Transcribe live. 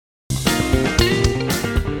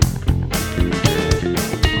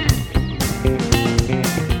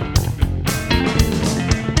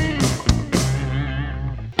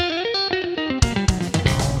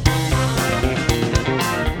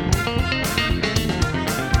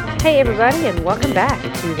Hey everybody, and welcome back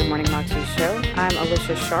to the Morning Moxie Show. I'm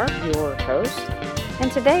Alicia Sharp, your host,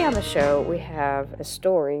 and today on the show we have a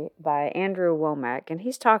story by Andrew Wommack, and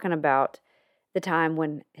he's talking about the time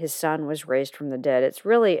when his son was raised from the dead. It's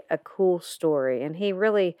really a cool story, and he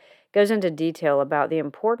really goes into detail about the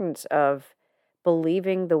importance of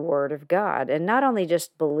believing the Word of God, and not only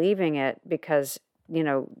just believing it because,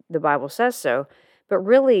 the Bible says so, but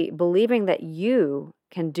really believing that you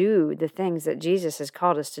can do the things that Jesus has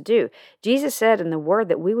called us to do. Jesus said in the Word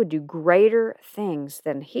that we would do greater things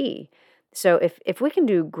than He. So if we can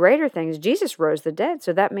do greater things, Jesus rose the dead.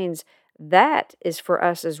 So that means that is for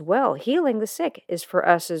us as well. Healing the sick is for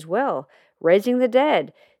us as well. Raising the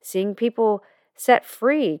dead, seeing people set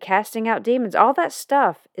free, casting out demons, all that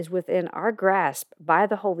stuff is within our grasp by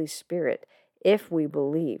the Holy Spirit if we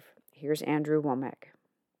believe. Here's Andrew Wommack.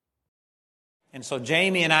 And so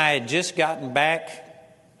Jamie and I had just gotten back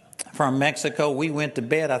from Mexico. We went to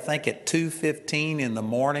bed, I think, at 2:15 in the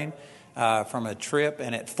morning from a trip.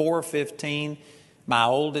 And at 4:15, my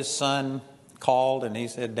oldest son called and he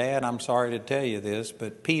said, "Dad, I'm sorry to tell you this,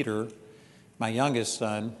 but Peter, my youngest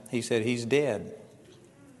son, he said he's dead."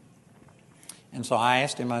 And so I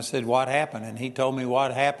asked him, I said, "What happened?" And he told me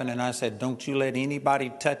what happened. And I said, "Don't you let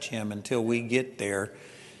anybody touch him until we get there."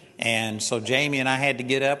 And so Jamie and I had to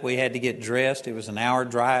get up. We had to get dressed. It was an hour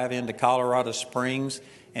drive into Colorado Springs,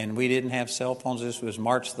 and we didn't have cell phones. This was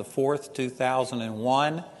March the 4th,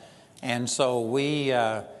 2001. And so we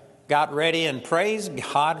got ready and praised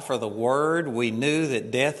God for the Word. We knew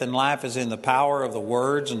that death and life is in the power of the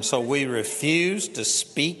words, and so we refused to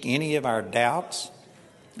speak any of our doubts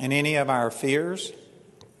and any of our fears.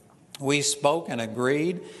 We spoke and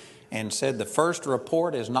agreed and said the first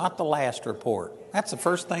report is not the last report. That's the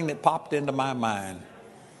first thing that popped into my mind.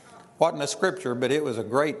 Wasn't a scripture, but it was a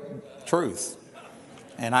great truth.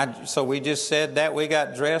 And so we just said that. We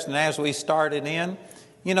got dressed, and as we started in,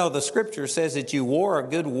 the scripture says that you war a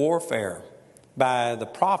good warfare by the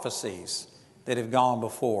prophecies that have gone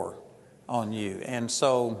before on you. And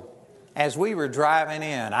so as we were driving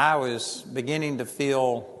in, I was beginning to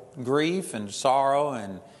feel grief and sorrow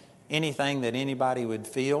and anything that anybody would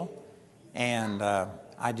feel. And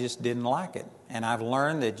I just didn't like it. And I've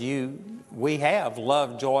learned that we have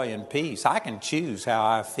love, joy, and peace. I can choose how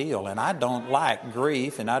I feel, and I don't like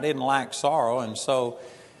grief, and I didn't like sorrow. And so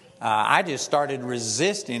I just started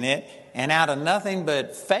resisting it. And out of nothing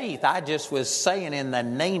but faith, I just was saying, in the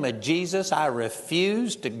name of Jesus, I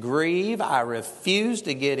refuse to grieve. I refuse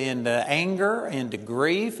to get into anger, into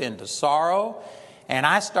grief, into sorrow. And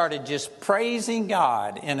I started just praising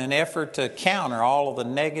God in an effort to counter all of the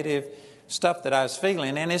negative stuff that I was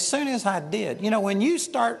feeling. And as soon as I did, when you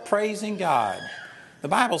start praising God, the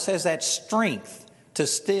Bible says that strength to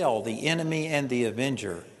still the enemy and the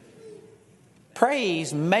avenger.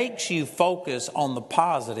 Praise makes you focus on the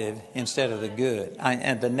positive instead of the good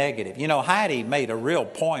and the negative. Heidi made a real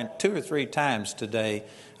point 2 or 3 times today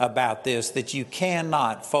about this, that you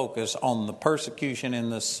cannot focus on the persecution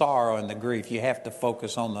and the sorrow and the grief. You have to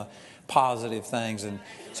focus on the positive things. And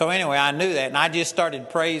so anyway, I knew that, and I just started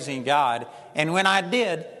praising God. And when I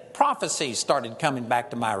did, prophecies started coming back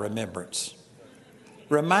to my remembrance,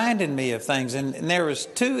 reminding me of things. And there was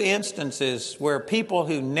 2 instances where people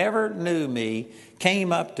who never knew me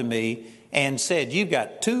came up to me and said, "You've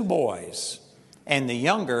got 2 boys, and the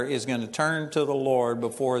younger is going to turn to the Lord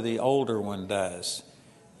before the older one does."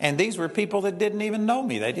 And these were people that didn't even know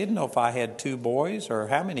me. They didn't know if I had 2 boys or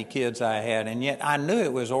how many kids I had. And yet I knew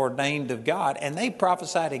it was ordained of God. And they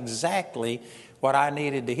prophesied exactly what I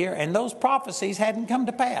needed to hear. And those prophecies hadn't come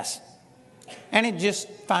to pass. And it just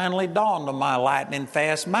finally dawned on my lightning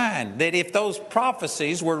fast mind that if those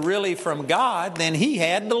prophecies were really from God, then He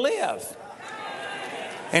had to live.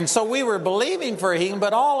 And so we were believing for Him,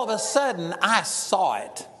 but all of a sudden I saw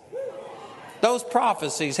it. Those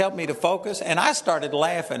prophecies helped me to focus, and I started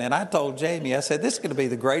laughing, and I told Jamie, I said, "This is going to be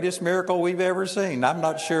the greatest miracle we've ever seen." I'm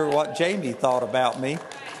not sure what Jamie thought about me.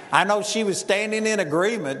 I know she was standing in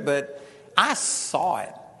agreement, but I saw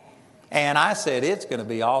it. And I said, "It's going to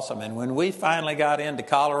be awesome." And when we finally got into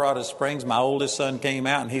Colorado Springs, my oldest son came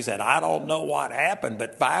out and he said, "I don't know what happened,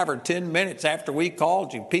 but 5 or 10 minutes after we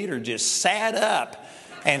called you, Peter just sat up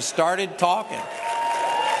and started talking."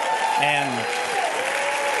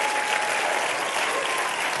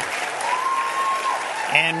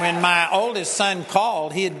 And when my oldest son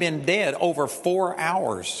called, he had been dead over 4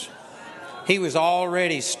 hours. He was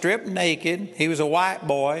already stripped naked. He was a white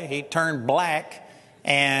boy. He turned black,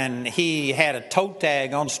 and he had a toe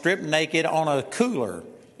tag on, stripped naked on a cooler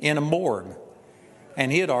in a morgue.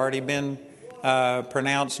 And he had already been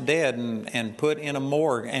pronounced dead and put in a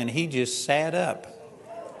morgue, and he just sat up.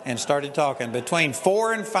 and started talking. Between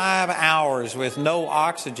 4 and 5 hours with no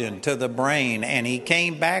oxygen to the brain, and he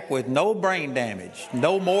came back with no brain damage,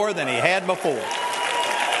 no more than he had before.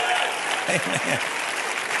 Amen.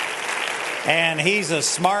 And he's a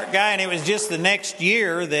smart guy, and it was just the next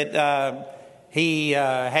year that he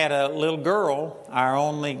had a little girl, our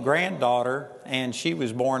only granddaughter, and she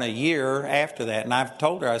was born a year after that. And I've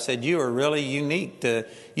told her, I said, you are really unique.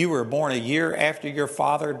 You were born a year after your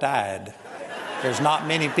father died. There's not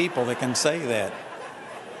many people that can say that.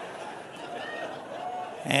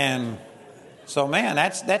 And so, man,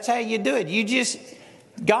 that's how you do it.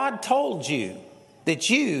 God told you that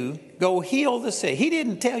you go heal the sick. He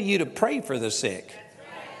didn't tell you to pray for the sick.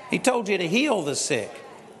 He told you to heal the sick.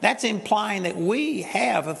 That's implying that we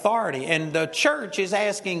have authority. And the church is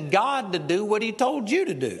asking God to do what He told you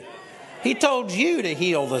to do. He told you to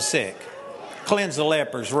heal the sick, cleanse the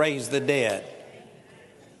lepers, raise the dead.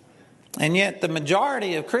 And yet the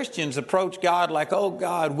majority of Christians approach God like, oh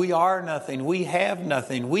God, we are nothing. We have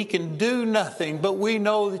nothing. We can do nothing, but we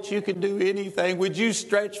know that you can do anything. Would you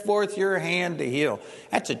stretch forth your hand to heal?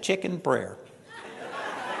 That's a chicken prayer.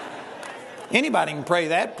 Anybody can pray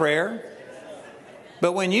that prayer.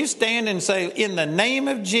 But when you stand and say, in the name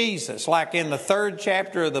of Jesus, like in the 3rd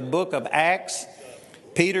chapter of the book of Acts,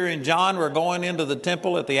 Peter and John were going into the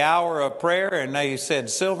temple at the hour of prayer, and they said,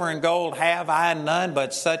 silver and gold have I none,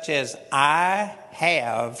 but such as I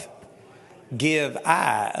have, give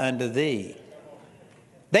I unto thee.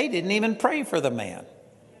 They didn't even pray for the man.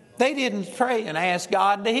 They didn't pray and ask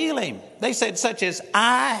God to heal him. They said, such as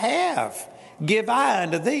I have, give I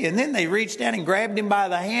unto thee. And then they reached down and grabbed him by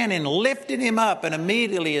the hand and lifted him up, and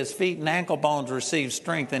immediately his feet and ankle bones received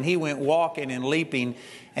strength, and he went walking and leaping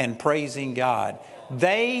and praising God.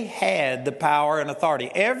 They had the power and authority.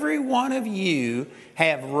 Every one of you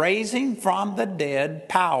have raising from the dead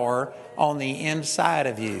power on the inside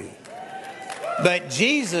of you. But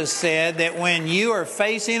Jesus said that when you are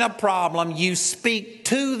facing a problem, you speak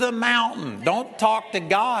to the mountain. Don't talk to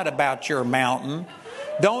God about your mountain.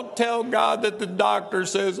 Don't tell God that the doctor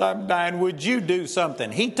says I'm dying. Would you do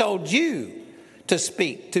something? He told you to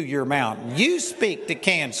speak to your mountain. You speak to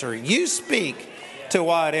cancer. You speak to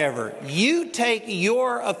whatever. You take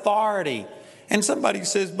your authority. And somebody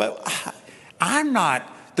says, but I'm not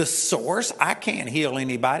the source. I can't heal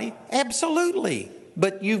anybody. Absolutely.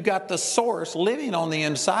 But you've got the source living on the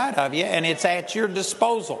inside of you, and it's at your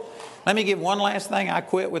disposal. Let me give one last thing. I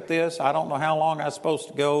quit with this. I don't know how long I'm supposed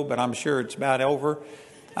to go, but I'm sure it's about over.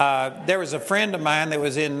 There was a friend of mine that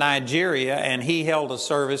was in Nigeria, and he held a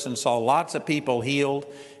service and saw lots of people healed.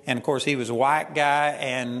 And, of course, he was a white guy,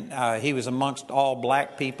 and he was amongst all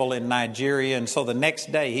black people in Nigeria. And so the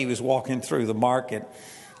next day he was walking through the market,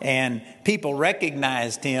 and people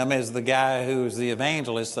recognized him as the guy who was the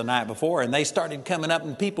evangelist the night before. And they started coming up,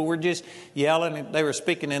 and people were just yelling. And they were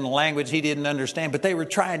speaking in a language he didn't understand, but they were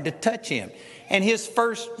trying to touch him. And his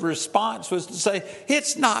first response was to say,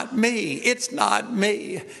 it's not me. It's not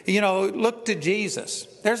me. You know, look to Jesus.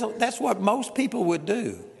 That's what most people would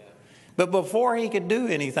do. But before he could do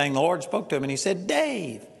anything, the Lord spoke to him and he said,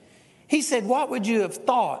 Dave, he said, what would you have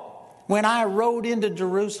thought when I rode into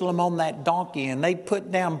Jerusalem on that donkey and they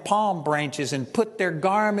put down palm branches and put their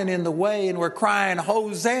garment in the way and were crying,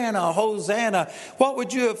 Hosanna, Hosanna? What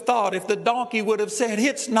would you have thought if the donkey would have said,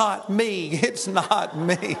 it's not me, it's not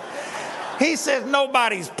me? He says,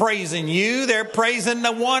 nobody's praising you. They're praising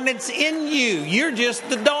the one that's in you. You're just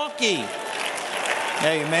the donkey.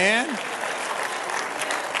 Amen.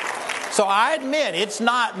 So I admit it's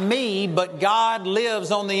not me, but God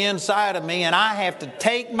lives on the inside of me, and I have to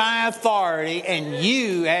take my authority, and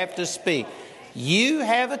you have to speak. You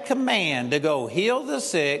have a command to go heal the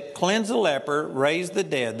sick, cleanse the leper, raise the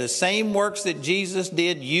dead. The same works that Jesus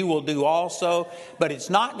did, you will do also. But it's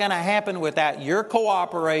not going to happen without your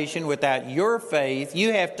cooperation, without your faith.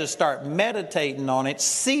 You have to start meditating on it,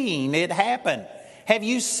 seeing it happen. Have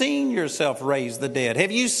you seen yourself raise the dead?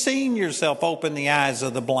 Have you seen yourself open the eyes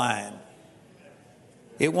of the blind?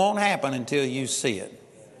 It won't happen until you see it.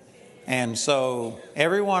 And so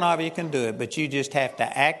every one of you can do it, but you just have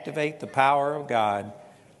to activate the power of God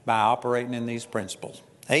by operating in these principles.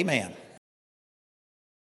 Amen.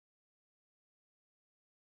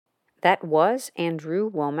 That was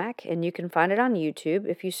Andrew Wommack, and you can find it on YouTube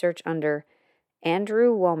if you search under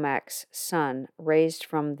Andrew Womack's Son Raised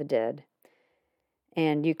from the Dead.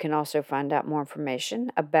 And you can also find out more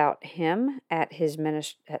information about him at his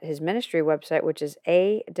ministry website, which is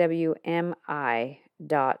awmi.net.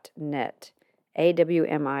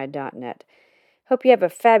 awmi.net. Hope you have a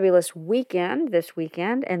fabulous weekend this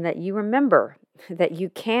weekend, and that you remember that you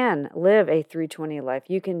can live a 320 life.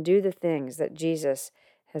 You can do the things that Jesus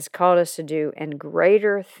has called us to do, and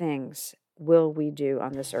greater things will we do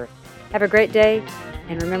on this earth. Have a great day,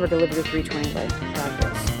 and remember to live your 320 life. God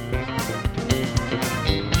bless.